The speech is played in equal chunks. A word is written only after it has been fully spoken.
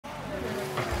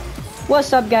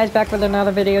What's up, guys? Back with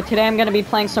another video. Today I'm gonna be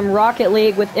playing some Rocket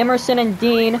League with Emerson and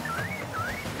Dean.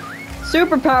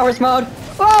 Superpowers mode.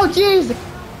 Oh, jeez!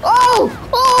 Oh!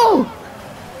 Oh!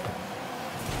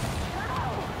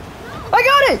 I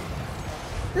got it!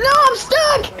 No, I'm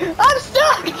stuck! I'm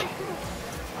stuck!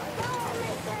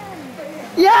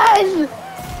 Yes!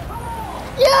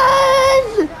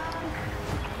 Yes!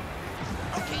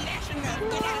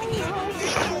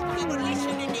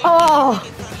 Oh!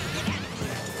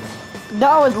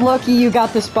 That was lucky you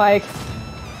got the spike.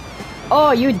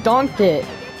 Oh, you dunked it.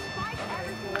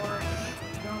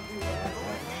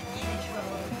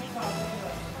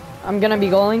 I'm gonna be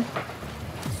going.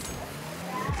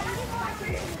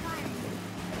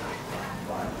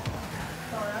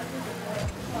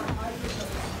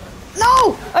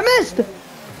 No! I missed!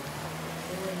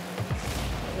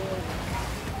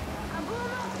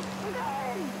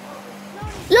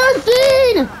 Yes,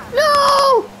 Dean!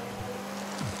 No!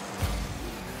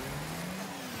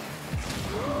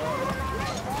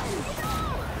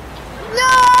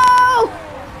 No!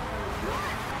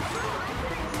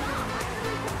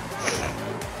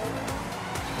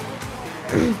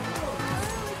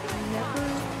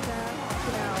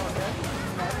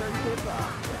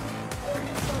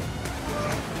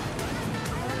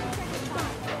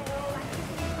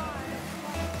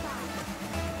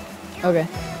 Okay.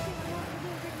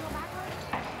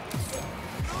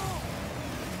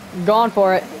 Going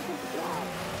for it.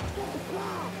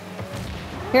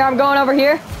 Here, I'm going over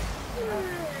here.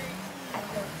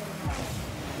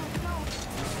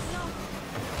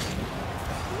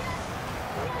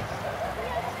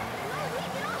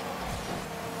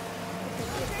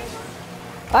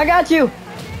 I got you.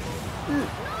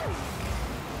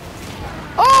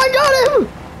 Oh, I got him!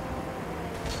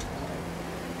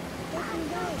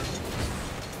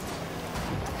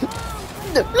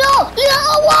 No!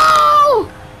 Yeah! Wow!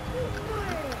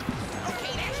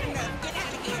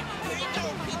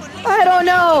 I don't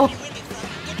know.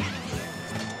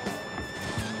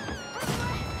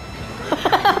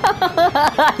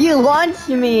 You launched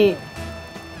me.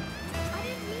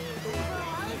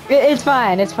 It's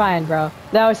fine, bro.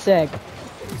 That was sick.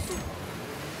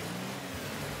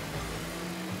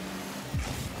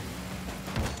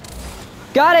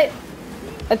 Got it.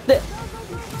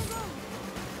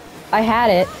 I had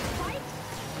it.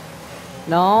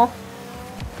 No.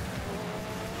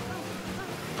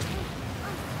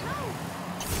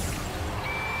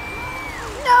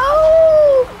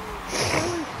 No.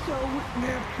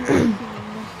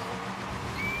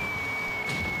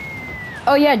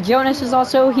 Oh yeah, Jonas is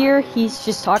also here. He's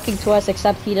just talking to us,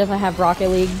 except he doesn't have Rocket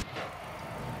League.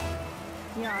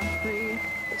 Yeah, I'm free.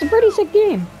 It's a pretty sick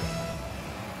game.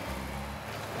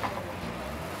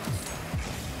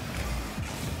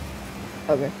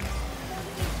 Okay.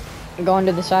 I'm going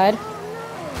to the side.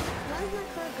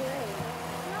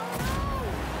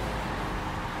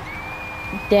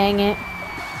 Dang it.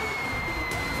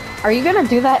 Are you gonna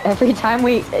do that every time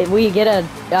we get a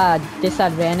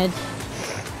disadvantage?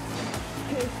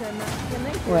 Can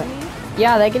they hear What? me?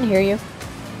 Yeah, they can hear you.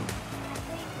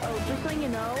 Oh, just so you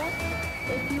know,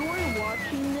 if you were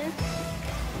watching this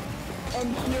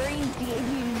and hearing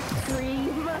Davey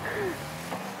scream,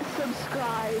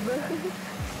 subscribe.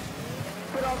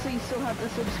 But also you still have to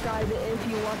subscribe if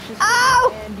you watch this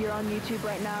Ow! and you're on YouTube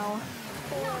right now.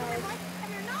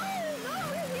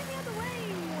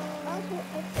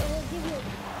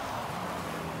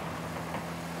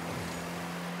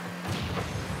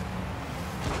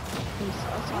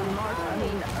 Us on Mars, I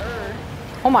mean Earth.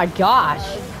 Oh my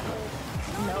gosh.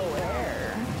 No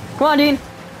air. Come on, Dean.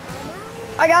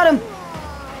 I got him.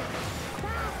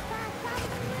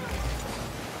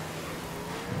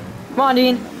 Come on,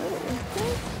 Dean.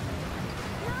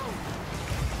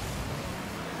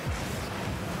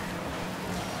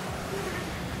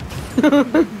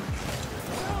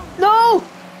 No!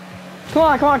 Come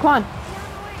on, come on, come on.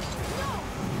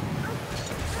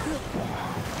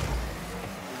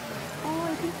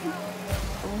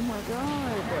 Oh my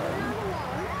god.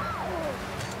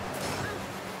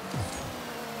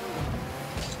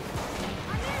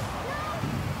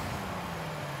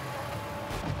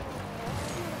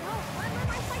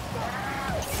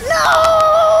 No!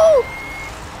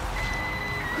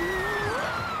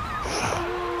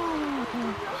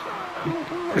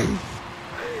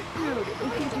 Dude, if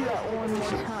you do that one more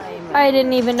time. I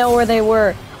didn't even know where they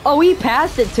were. Oh, we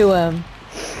passed it to him.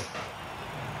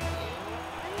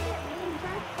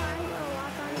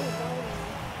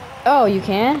 Oh, you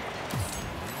can?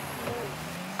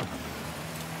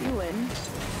 You win.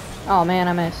 Oh man,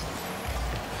 I missed.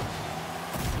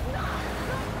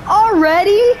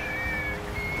 Already?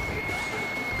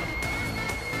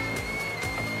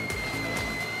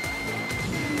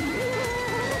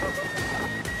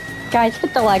 Guys,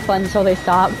 hit the like button so they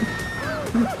stop.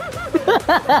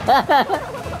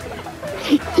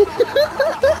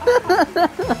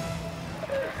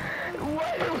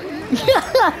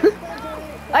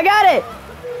 I got it!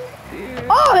 Dude.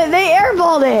 Oh, they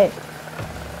airballed it!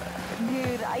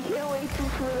 Dude, I can't wait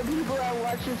for the people that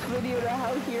watch this video to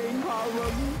have hearing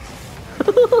problems.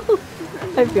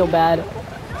 I feel bad.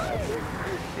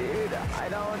 Dude, I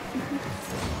don't...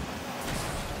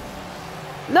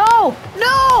 No!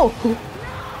 No!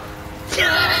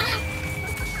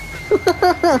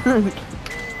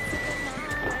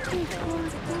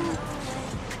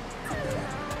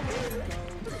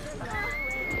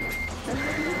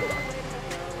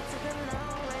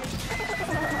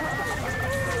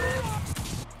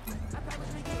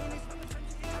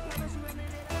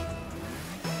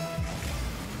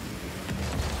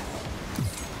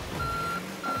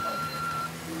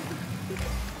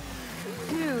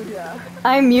 Dude,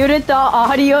 I muted the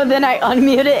audio, then I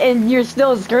unmuted it, and you're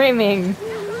still screaming.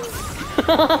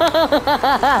 oh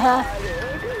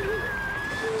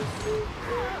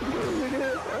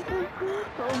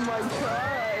my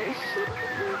gosh.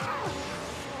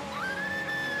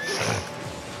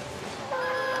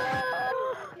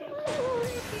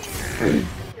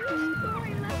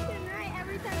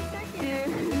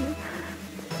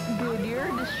 Dude,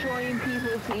 you're destroying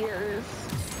people's ears.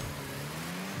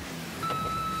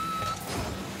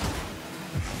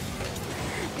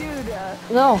 Dude,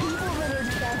 No. people that are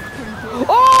deaf can do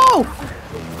Oh!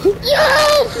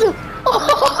 Yes!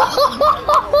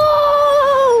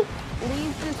 Oh!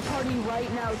 Leave this party right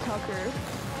now, Tucker.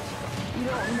 You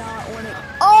don't not want to...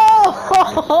 Oh!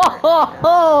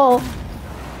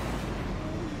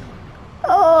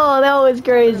 Oh, that was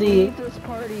crazy. Leave this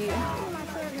party.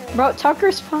 Bro,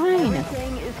 Tucker's fine.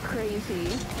 Everything is crazy.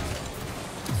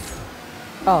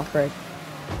 Oh, frick.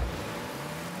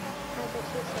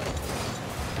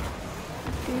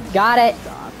 Got it.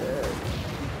 Stop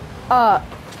it.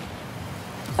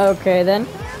 Okay then.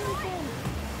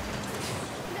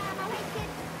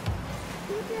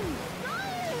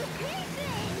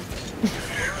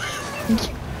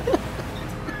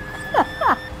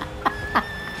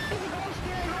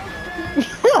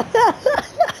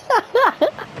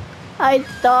 I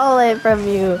stole it from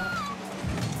you.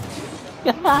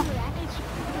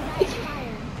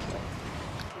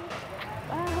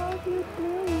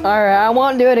 Alright, I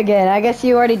won't do it again. I guess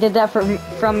you already did that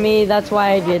from me, that's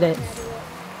why I did it.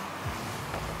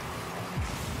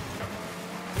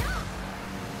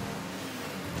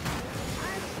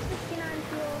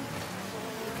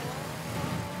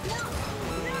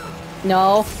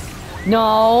 No.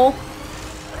 No.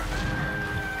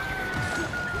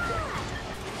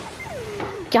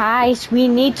 Guys, we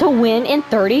need to win in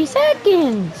 30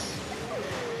 seconds.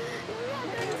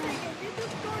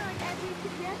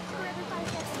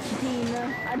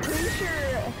 I'm pretty sure,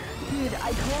 dude,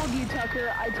 I told you,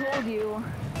 Tucker, I told you.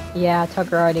 Yeah,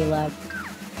 Tucker already left.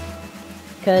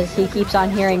 Because he keeps on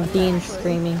hearing Dean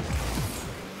screaming.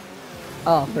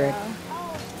 Oh, frick.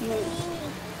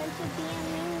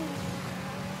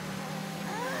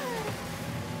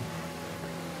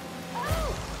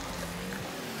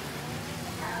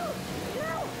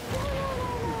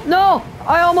 No!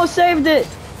 I almost saved it!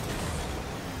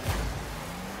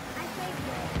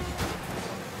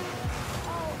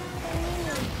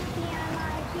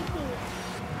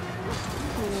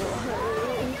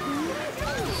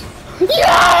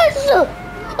 Yes!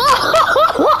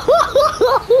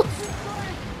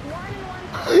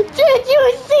 Did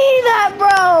you see that,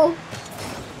 bro?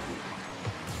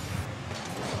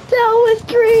 That was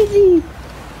crazy.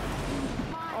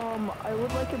 I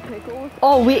would like a pickle.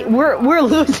 Oh, we're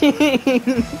losing.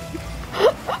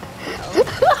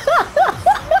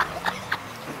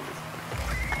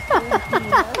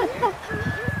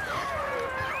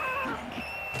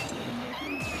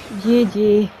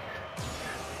 GG.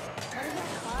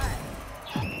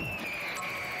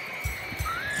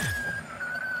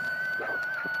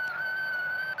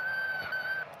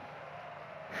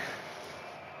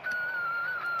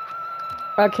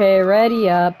 Okay, ready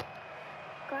up.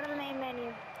 Go to the main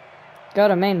menu. Go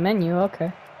to main menu,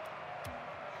 okay.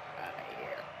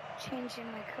 Changing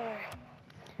my color.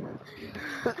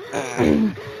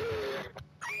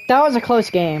 That was a close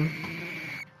game.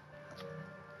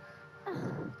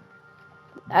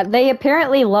 They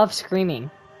apparently love screaming.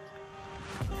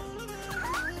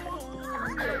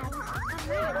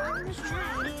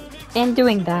 And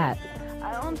doing that.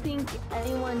 I don't think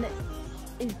anyone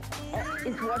is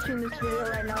watching this video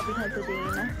right now because of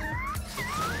Dean.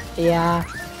 Yeah.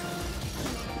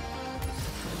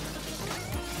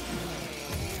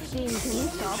 Dean, can you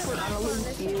stop? We're gonna lose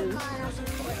views.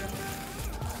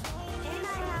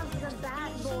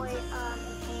 bad boy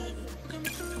thing.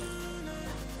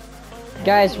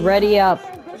 Guys, ready up.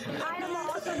 This item will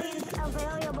also be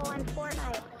available in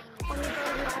Fortnite when you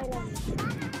play the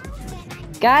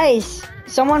item. Guys,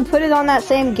 someone put it on that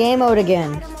same game mode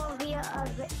again. Item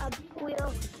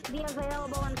will be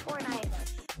available in Fortnite.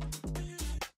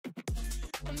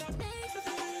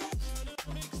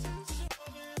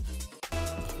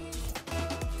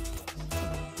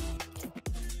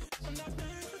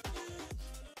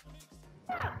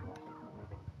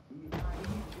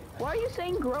 Why are you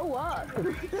saying grow up?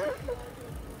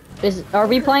 Are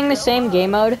we playing the same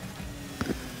game mode?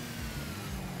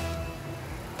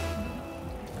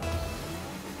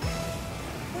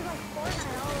 There's like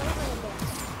Fortnite all over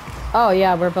again. Oh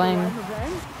yeah, we're playing. No.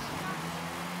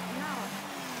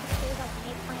 There's like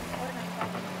me playing Fortnite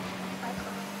back in my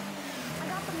class. I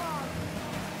got the ball.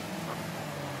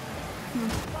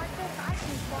 Watch this, I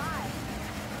can fly.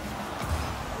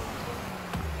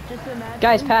 Just imagine.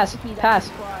 Guys, pass, if he pass.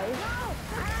 flies. No, I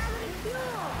don't have any fuel.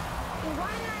 Well,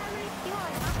 why did I have any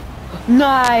fuel?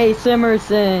 Nice,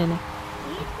 Emerson. You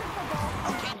took the ball.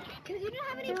 Because you didn't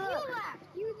have any fuel left.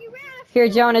 You ran out of Here,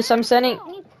 fuel. Jonas, I'm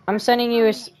sending you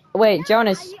a. Wait,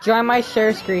 Jonas, join my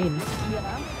share screen.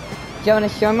 Yeah.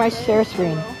 Jonas, join my share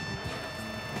screen.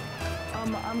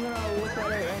 I'm gonna look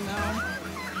at it right now.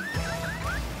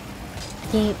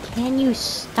 Can you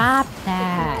stop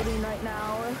that, Loading right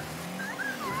now.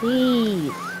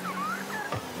 please?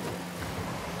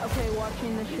 Okay,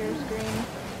 watching the share screen.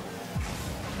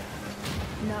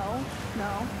 No.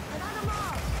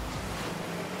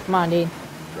 Come on, dude.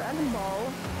 Dragon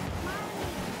Ball.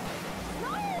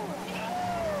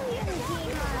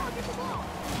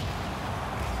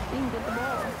 You can get the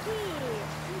ball.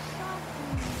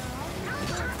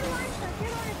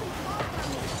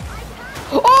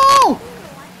 Oh!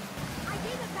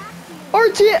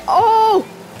 RT! Oh!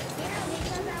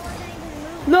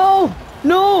 No!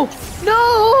 No! No!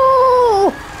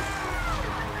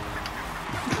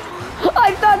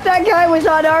 I thought that guy was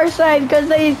on our side because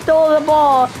they stole the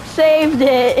ball, saved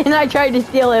it, and I tried to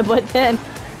steal it, but then...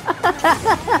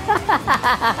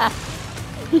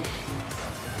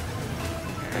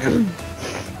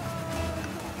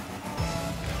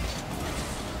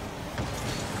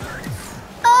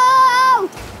 Oh!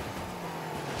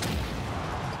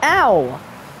 Ow!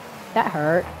 That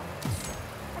hurt.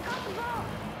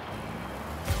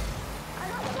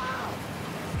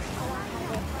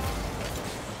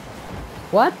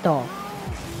 What the?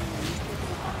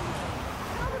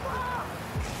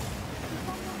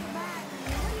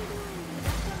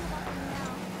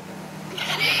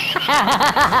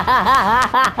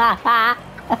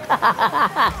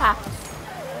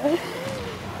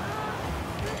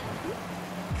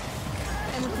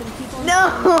 Emerson, keep on. No!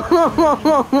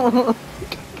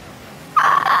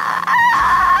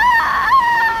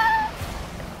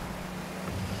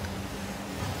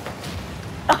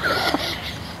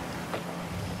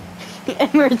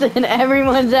 Emerson,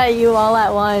 everyone's at you all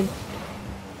at once.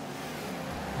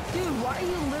 Dude, why are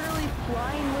you literally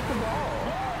flying with the ball?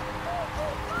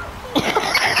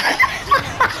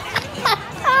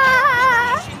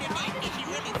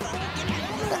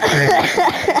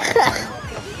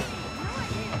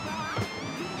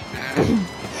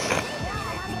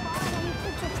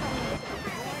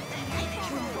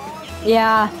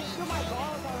 Yeah.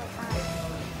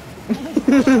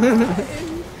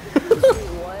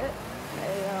 What?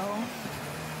 Ayo.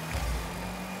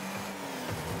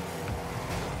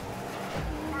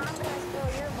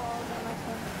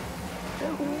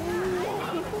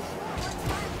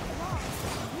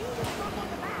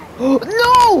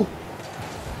 No!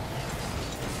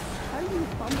 How do you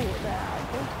fumble with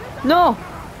that? No!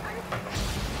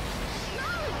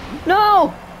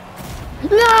 No!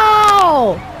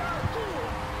 No!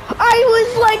 I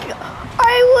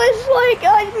was like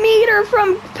a meter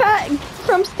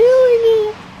from stealing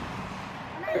it.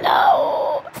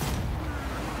 No!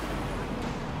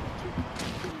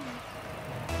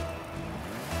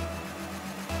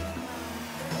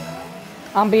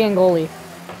 I'm being goalie.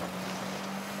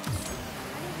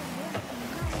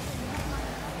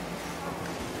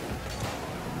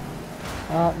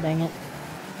 Oh, dang it.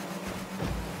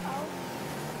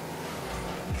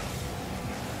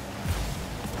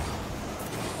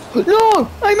 No!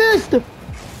 I missed!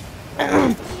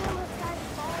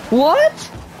 What?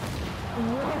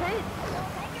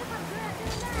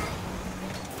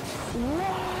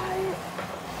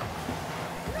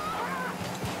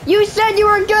 You said you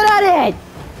were good at it!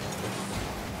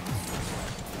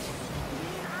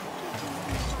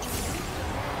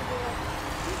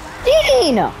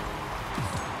 Dean!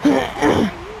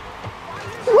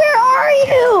 Where are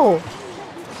you?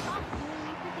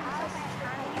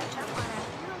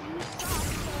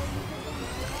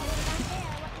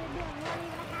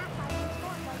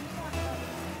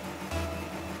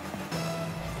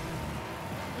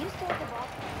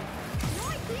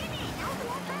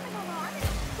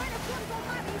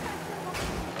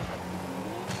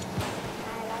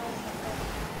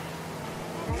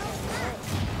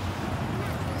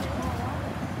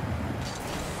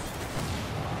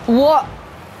 What?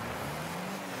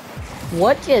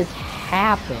 What just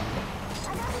happened?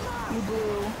 You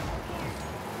blew.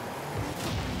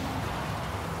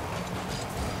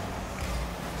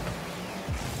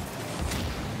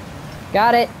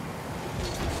 Got it.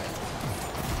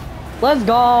 Let's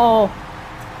go.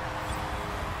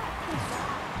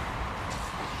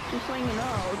 Just letting you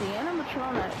know, the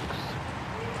animatronics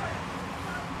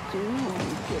do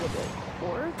get a bit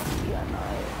quirky at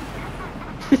night.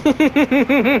 Hey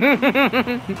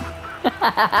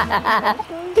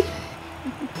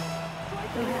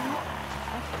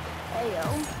yo,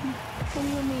 what do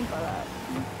you mean by that?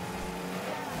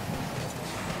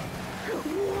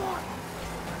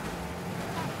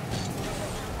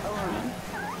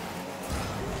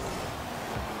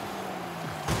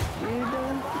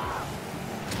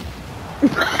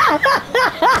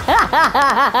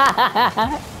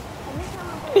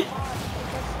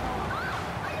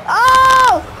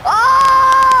 Oh!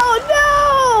 Oh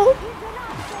no!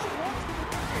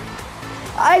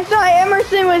 I thought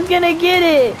Emerson was gonna get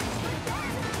it.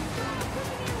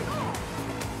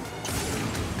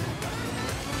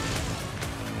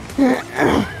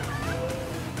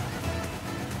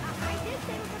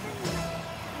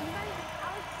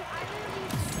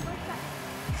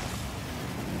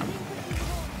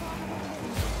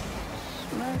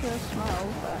 Smack a smile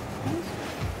back.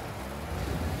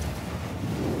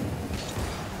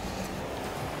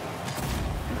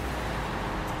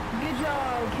 Good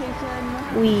job, Kason.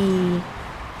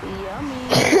 Yummy.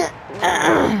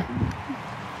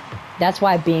 That's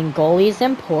why being goalie is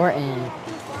important.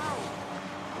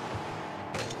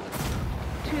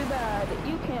 Too bad,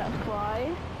 you can't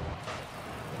fly.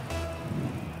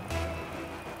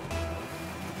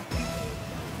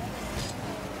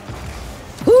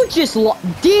 Who just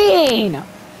Dean!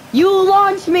 You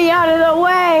launched me out of the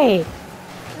way!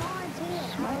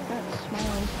 Smack that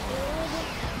smile.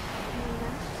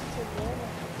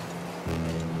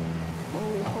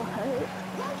 Oh, what?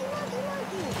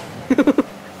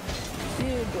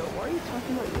 Dude, why are you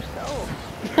talking about yourself?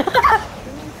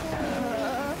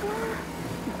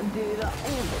 Dude, I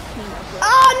am the king of it.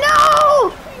 Oh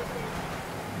no!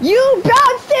 You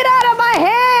bounced it out of my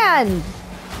hand!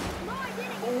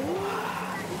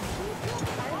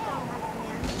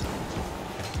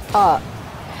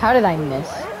 How did I miss?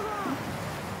 How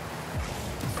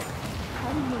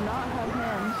do you not have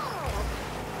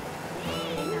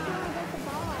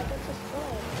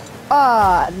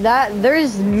hands?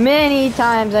 There's many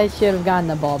times I should have gotten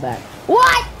the ball back. What?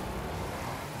 I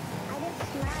get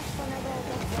smashed whenever I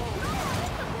get ball.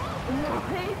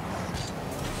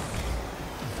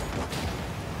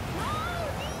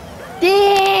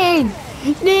 Dean!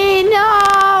 Dean,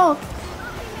 no!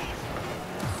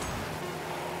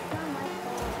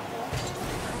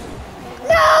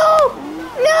 No!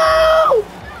 No!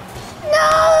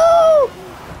 No!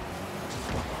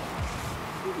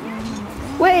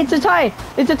 Wait, it's a tie!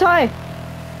 It's a tie!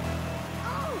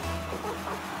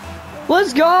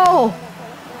 Let's go!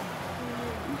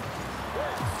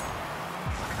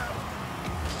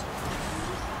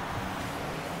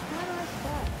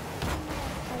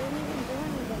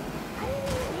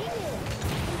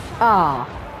 Ah.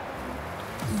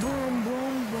 Boom,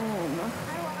 boom, boom.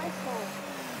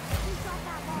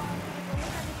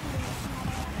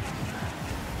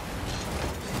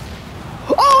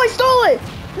 Oh, I stole it!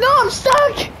 No, I'm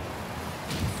stuck!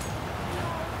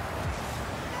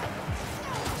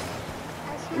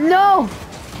 No!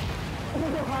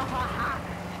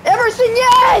 Emerson,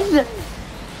 yes!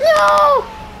 No!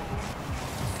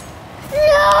 No!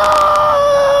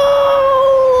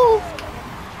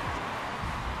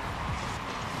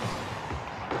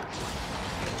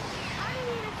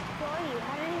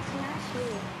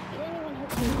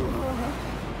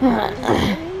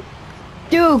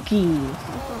 Dookie!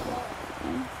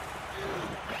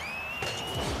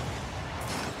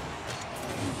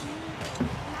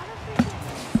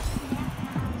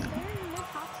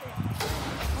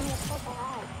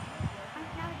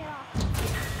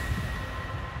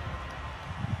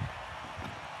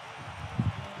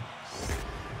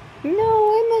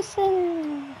 No,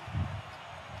 Emerson!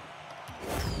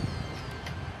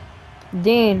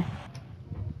 Dean.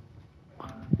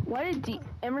 Why did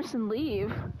Emerson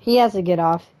leave? He has to get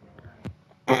off.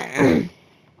 Well,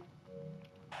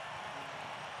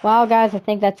 guys, I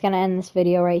think that's going to end this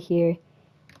video right here.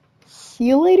 See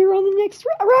you later on the next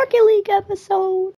Rocket League episode.